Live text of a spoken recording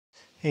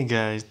Hey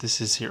guys,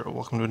 this is Hero.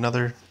 Welcome to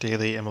another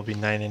daily MLB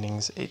 9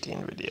 innings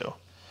 18 video.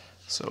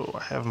 So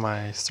I have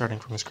my starting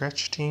from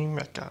scratch team.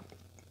 I got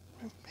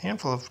a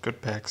handful of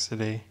good packs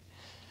today.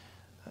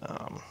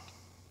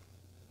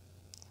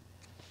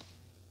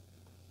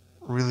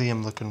 Really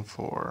am looking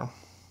for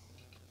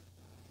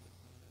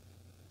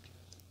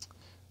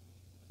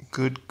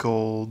good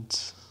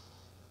gold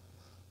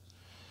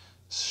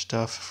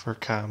stuff for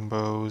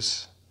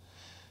combos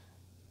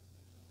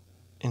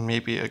and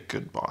maybe a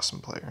good Boston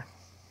player.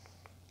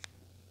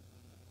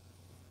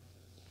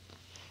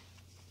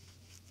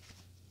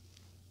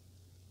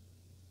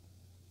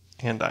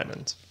 And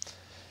diamonds.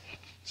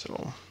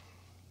 So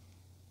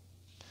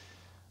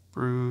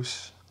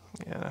Bruce,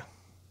 yeah.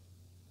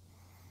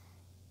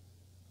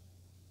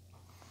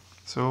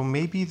 So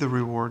maybe the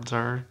rewards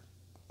are,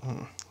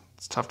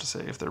 it's tough to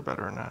say if they're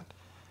better or not.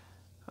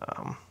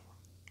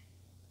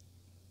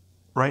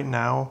 Right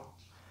now,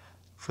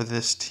 for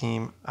this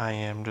team, I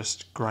am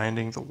just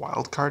grinding the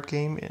wild card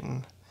game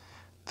in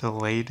the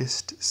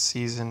latest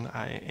season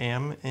I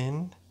am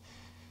in,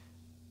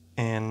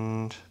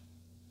 and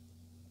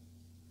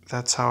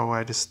that's how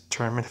I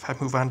determine if I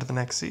move on to the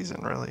next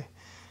season, really.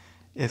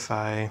 If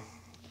I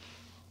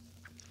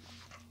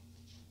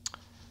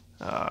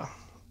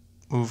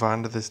move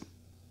on to this,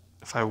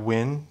 if I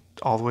win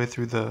all the way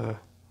through the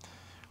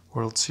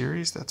World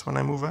Series, that's when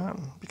I move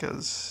on,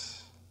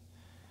 because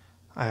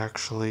I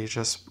actually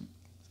just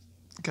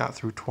got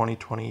through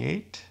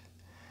 2028.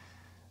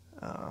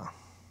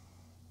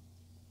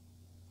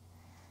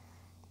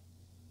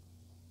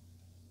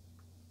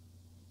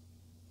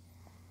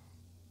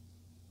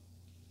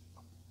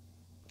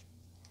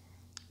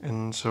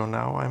 And so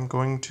now I'm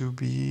going to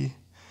be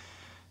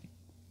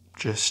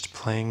just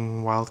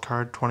playing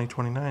Wildcard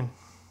 2029.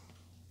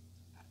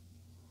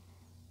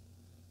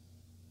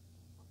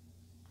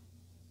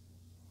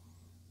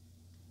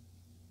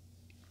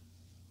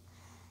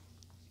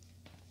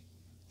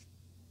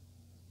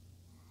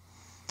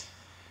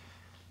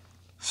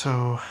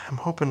 So I'm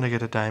hoping to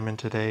get a diamond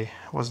today.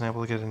 I wasn't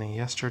able to get any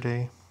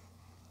yesterday.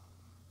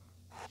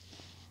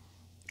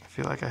 I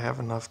feel like I have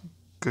enough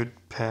good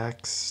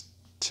packs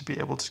to be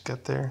able to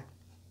get there.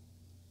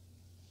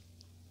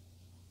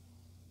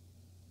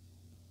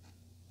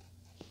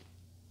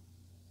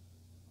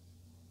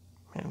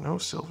 Man, no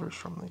silvers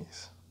from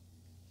these.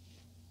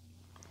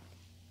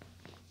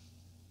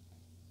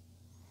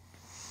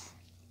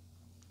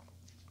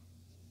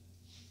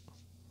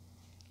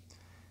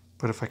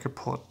 But if I could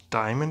pull a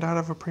diamond out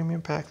of a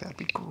premium pack, that'd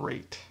be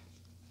great.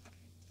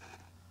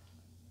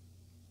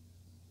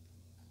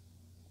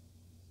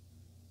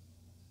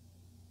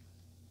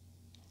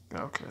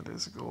 Okay, it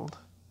is gold.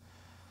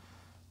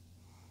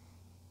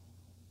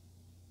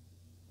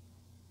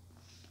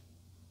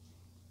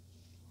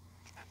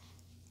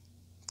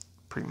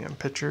 Premium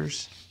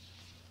pitchers.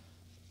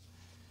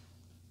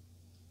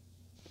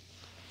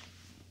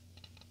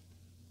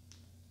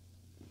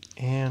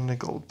 And a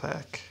gold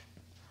pack.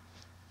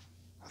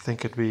 I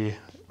think it'd be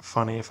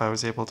funny if I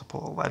was able to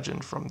pull a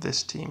legend from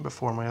this team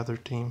before my other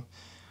team.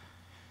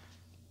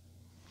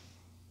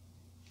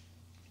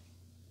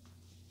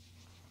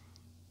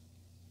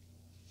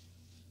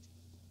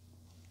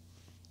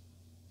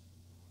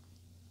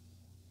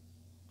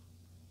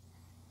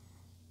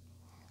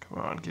 Come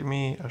on, give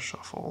me a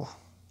shuffle.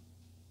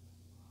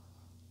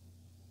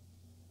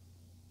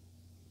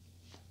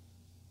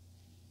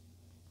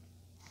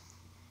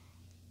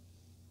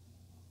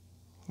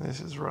 This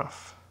is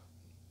rough.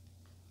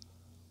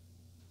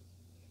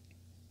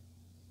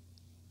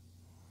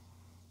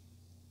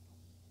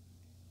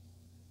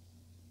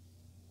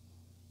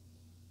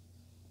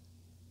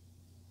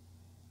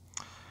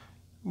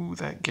 Ooh,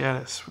 that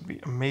Gaddis would be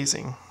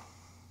amazing.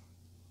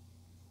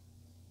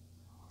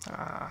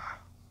 Ah.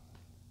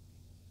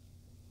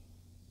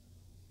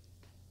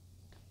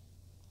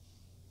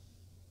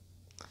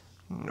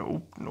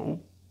 Nope,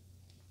 nope.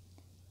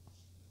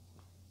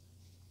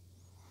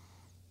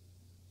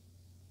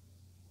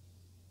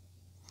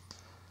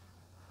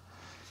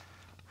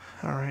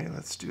 Alright,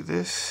 let's do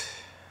this.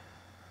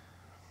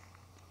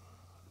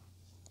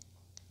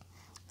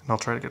 And I'll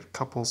try to get a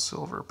couple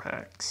silver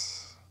packs.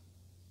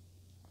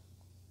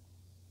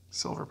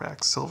 Silver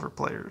packs, silver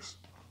players.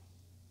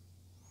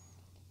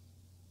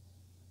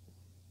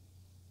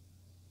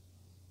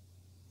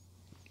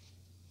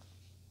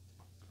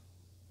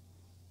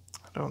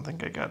 I don't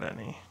think I got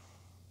any.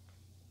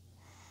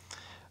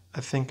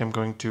 I think I'm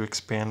going to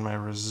expand my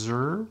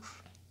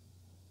reserve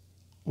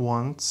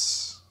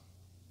once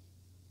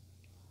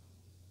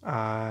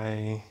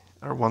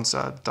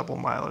double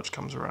mileage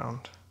comes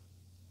around.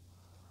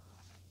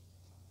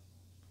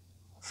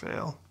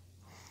 Fail.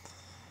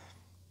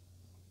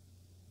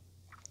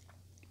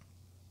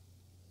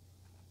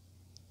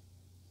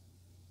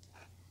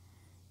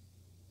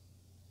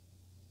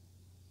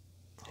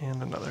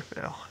 And another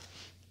fail.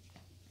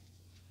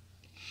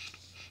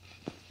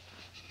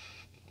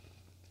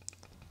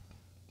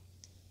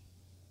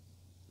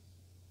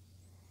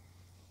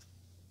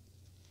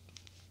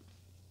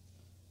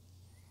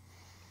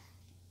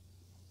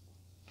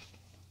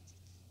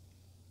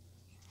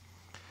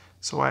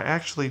 So I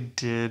actually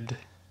did,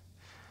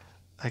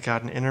 I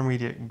got an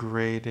intermediate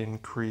grade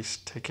increase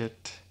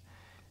ticket,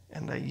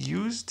 and I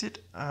used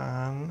it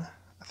on,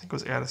 I think it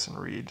was Addison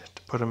Reed,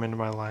 to put him into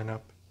my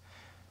lineup,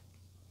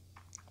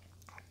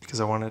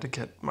 because I wanted to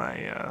get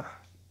my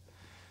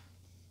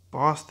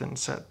Boston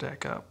set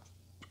deck up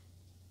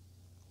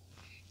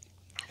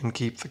and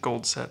keep the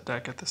gold set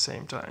deck at the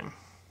same time.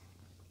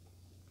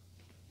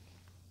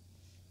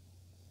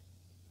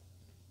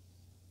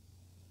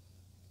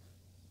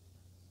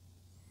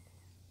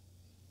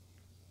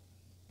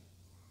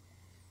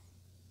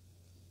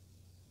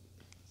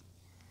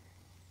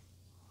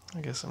 I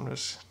guess I'm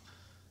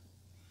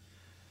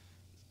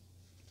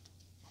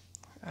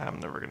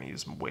never going to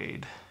use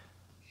Wade.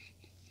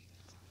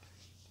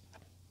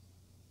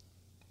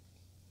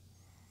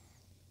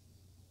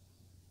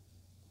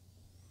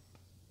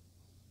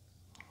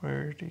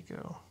 Where did he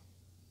go?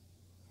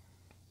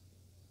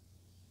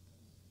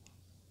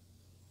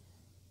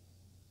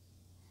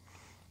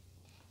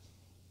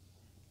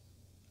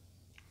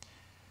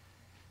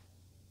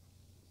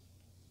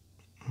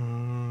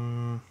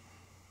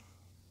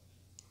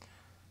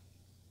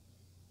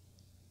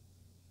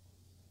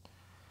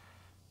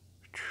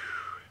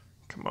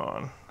 Come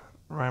on,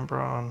 Ryan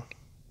Braun.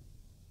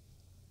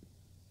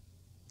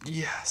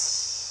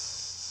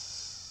 Yes.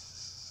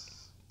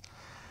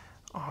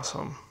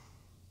 Awesome.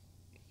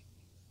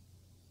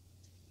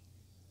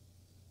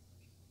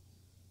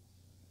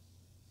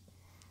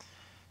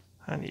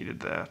 I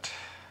needed that.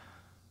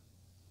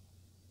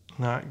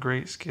 Not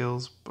great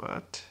skills,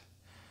 but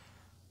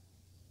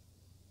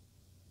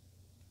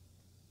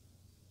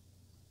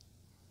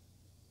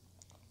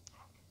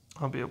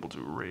I'll be able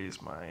to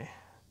raise my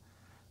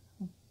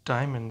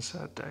diamond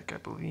set deck, I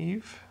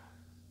believe.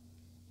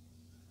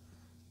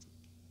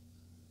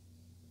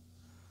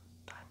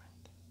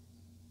 Diamond.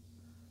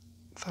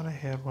 Thought I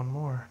had one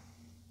more.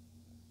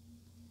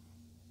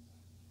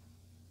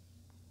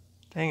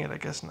 Dang it, I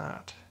guess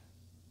not.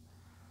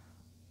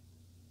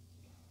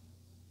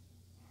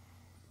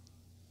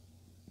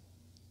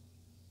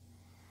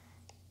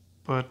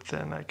 But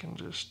then I can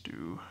just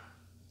do...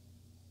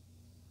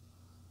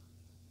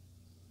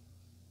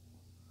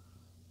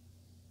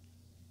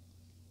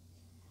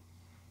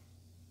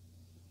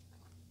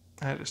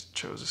 I just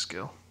chose a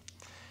skill.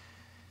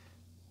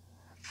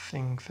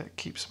 Thing that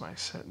keeps my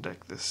set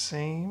deck the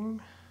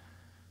same.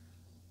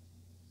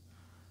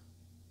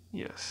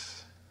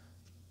 Yes.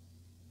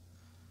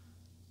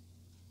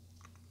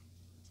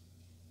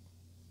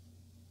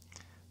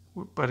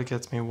 But it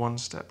gets me one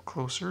step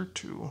closer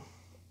to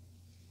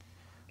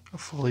a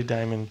fully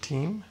diamond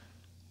team.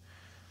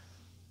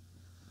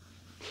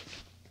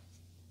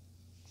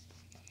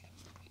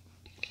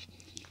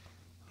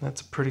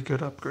 That's a pretty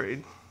good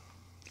upgrade.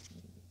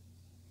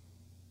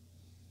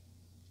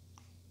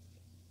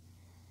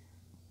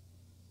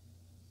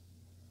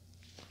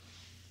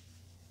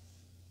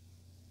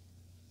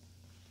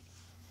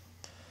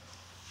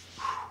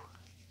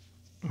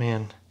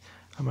 Man,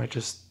 I might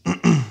just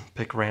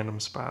pick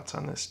random spots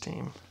on this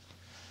team.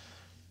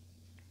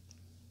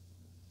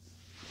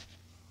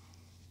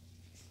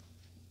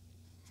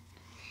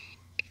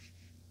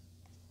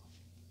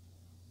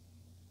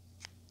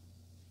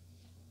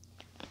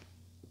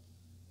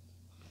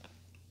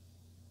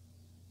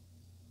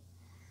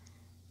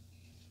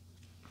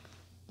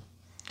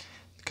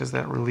 Because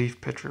that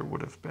relief pitcher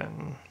would have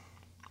been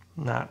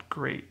not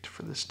great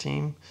for this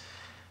team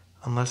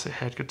unless it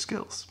had good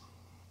skills.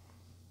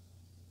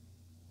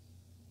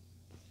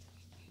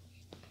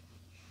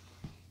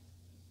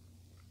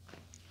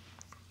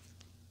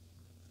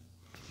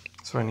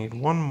 So I need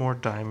one more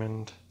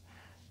diamond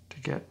to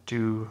get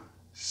to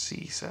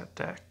C set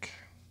deck.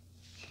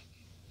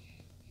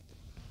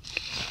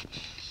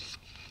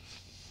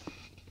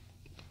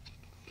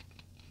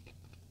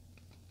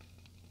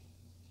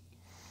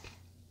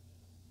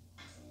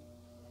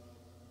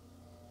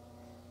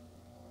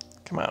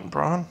 Come on,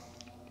 Braun.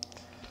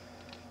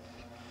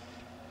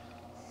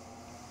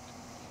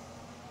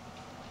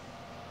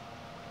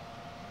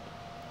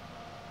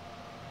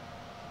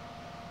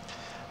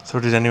 So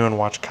did anyone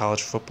watch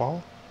college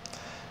football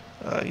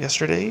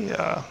yesterday?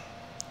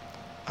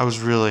 I was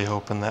really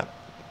hoping that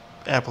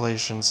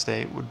Appalachian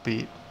State would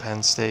beat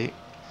Penn State.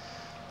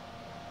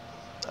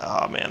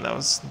 Oh man,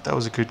 that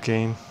was a good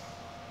game.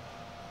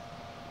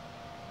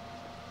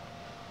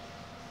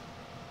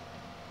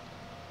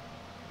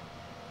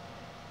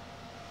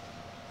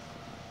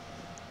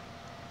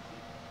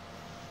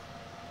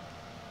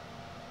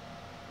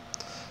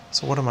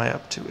 So what am I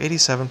up to?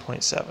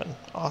 87.7.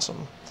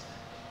 Awesome.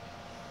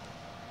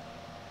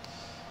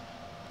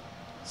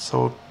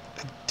 So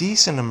a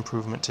decent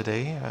improvement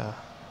today.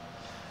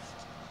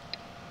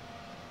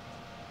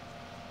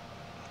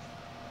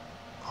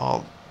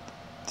 All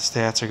the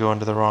stats are going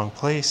to the wrong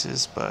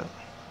places, but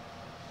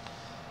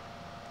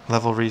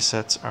level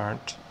resets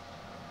aren't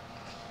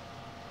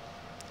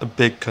a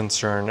big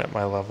concern at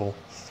my level.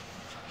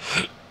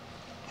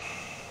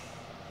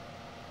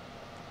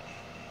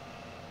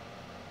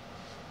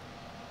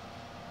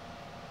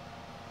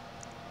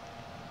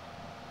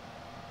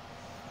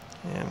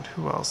 And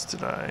who else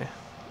did I...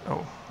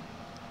 Oh.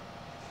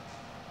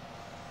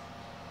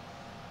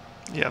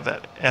 Yeah,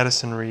 that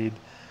Addison Reed.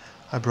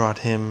 I brought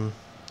him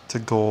to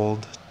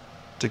gold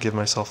to give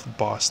myself a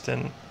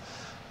Boston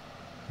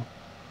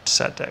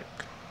set deck.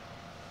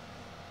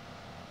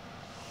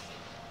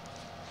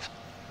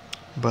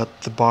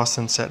 But the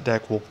Boston set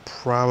deck will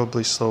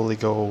probably slowly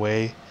go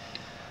away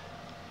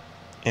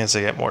as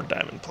I get more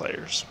diamond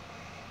players.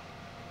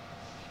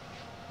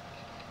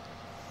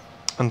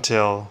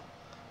 Until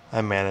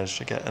I manage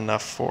to get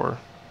enough for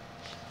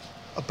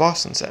a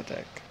Boston set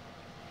deck.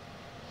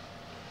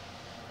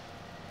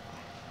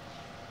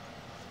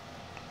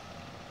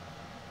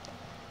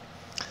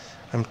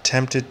 I'm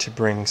tempted to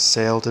bring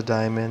Sale to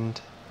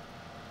diamond,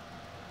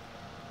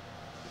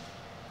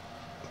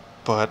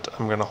 but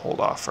I'm going to hold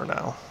off for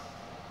now.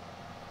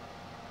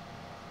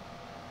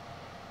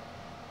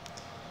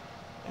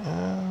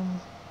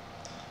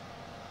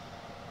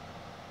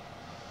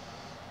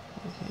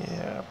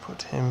 Yeah,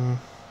 put him...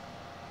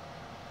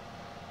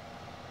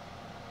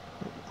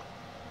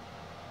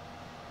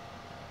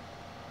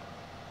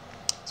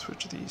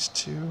 Switch these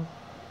two.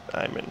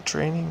 I'm in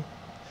training.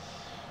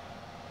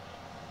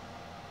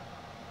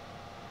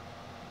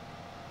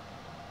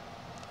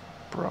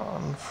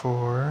 Braun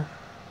for...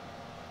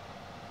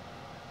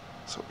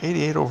 So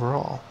 88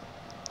 overall.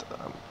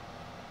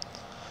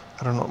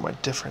 I don't know what my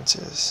difference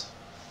is.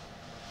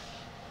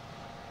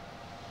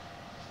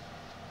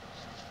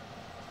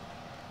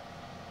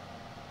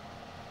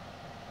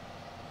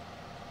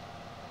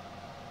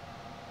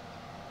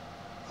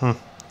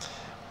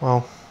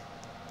 Well,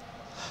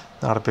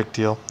 not a big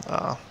deal.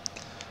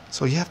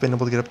 So yeah, I've been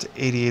able to get up to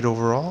 88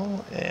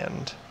 overall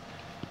and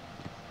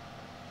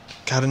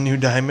got a new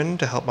diamond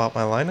to help out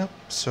my lineup.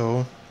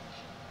 So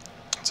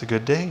it's a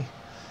good day.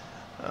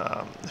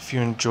 If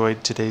you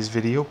enjoyed today's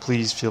video,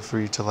 please feel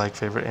free to like,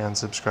 favorite, and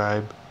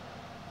subscribe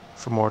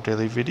for more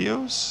daily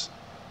videos.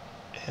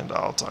 And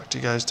I'll talk to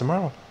you guys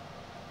tomorrow.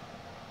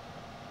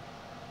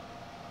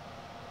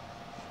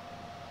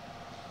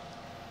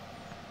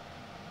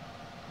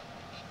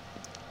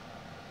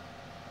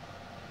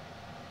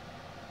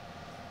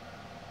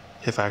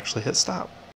 If I actually hit stop.